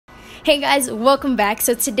Hey guys, welcome back.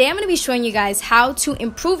 So today I'm going to be showing you guys how to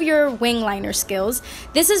improve your wing liner skills.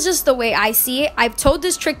 This is just the way I see it. I've told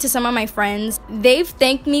this trick to some of my friends. They've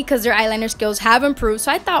thanked me because their eyeliner skills have improved.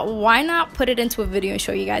 So I thought, why not put it into a video and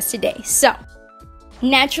show you guys today? So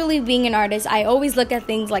naturally, being an artist, I always look at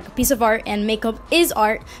things like a piece of art, and makeup is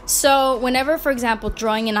art. So whenever, for example,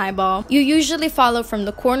 drawing an eyeball, you usually follow from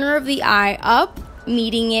the corner of the eye up,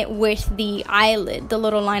 meeting it with the eyelid, the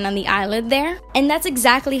little line on the eyelid there. And that's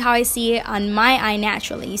exactly how I see it on my eye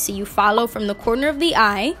naturally. You see, you follow from the corner of the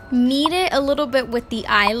eye, meet it a little bit with the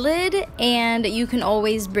eyelid, and you can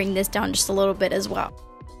always bring this down just a little bit as well.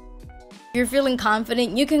 If you're feeling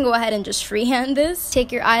confident, you can go ahead and just freehand this.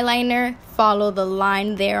 Take your eyeliner, follow the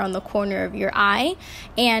line there on the corner of your eye.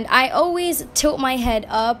 And I always tilt my head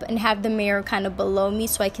up and have the mirror kind of below me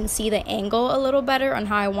so I can see the angle a little better on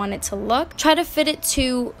how I want it to look. Try to fit it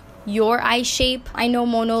to your eye shape. I know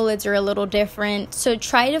monolids are a little different, so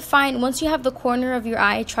try to find, once you have the corner of your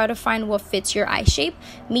eye, try to find what fits your eye shape,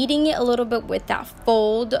 meeting it a little bit with that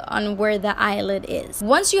fold on where the eyelid is.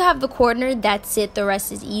 Once you have the corner, that's it. The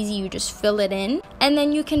rest is easy. You just fill it in, and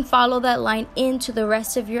then you can follow that line into the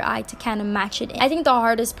rest of your eye to kind of match it in. I think the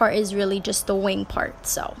hardest part is really just the wing part.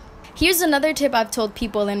 So here's another tip I've told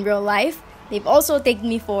people in real life. They've also thanked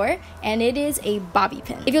me for, and it is a bobby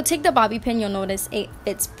pin. If you'll take the bobby pin, you'll notice it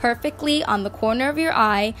fits perfectly on the corner of your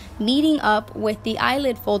eye, meeting up with the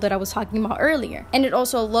eyelid fold that I was talking about earlier. And it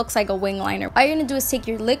also looks like a wing liner. All you're gonna do is take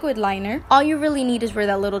your liquid liner. All you really need is where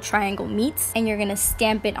that little triangle meets, and you're gonna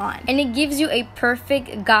stamp it on. And it gives you a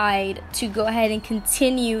perfect guide to go ahead and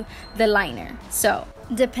continue the liner. So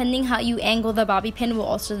depending how you angle the bobby pin will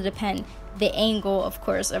also depend the angle, of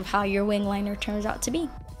course, of how your wing liner turns out to be.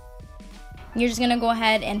 You're just gonna go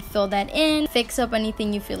ahead and fill that in, fix up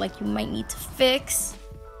anything you feel like you might need to fix.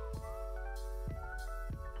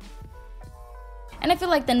 And I feel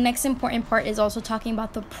like the next important part is also talking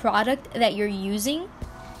about the product that you're using.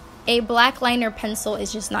 A black liner pencil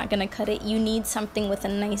is just not gonna cut it. You need something with a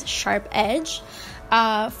nice sharp edge.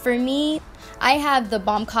 For me, I have the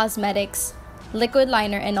Balm Cosmetics liquid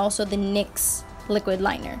liner and also the NYX liquid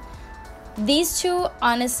liner. These two,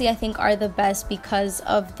 honestly, I think are the best because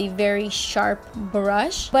of the very sharp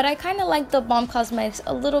brush. But I kind of like the Balm Cosmetics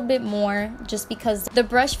a little bit more just because the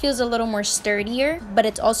brush feels a little more sturdier, but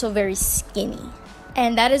it's also very skinny.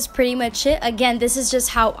 And that is pretty much it. Again, this is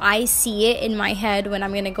just how I see it in my head when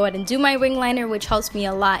I'm going to go ahead and do my wing liner, which helps me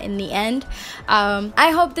a lot in the end.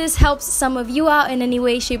 I hope this helps some of you out in any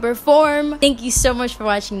way, shape, or form. Thank you so much for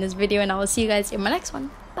watching this video, and I will see you guys in my next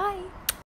one.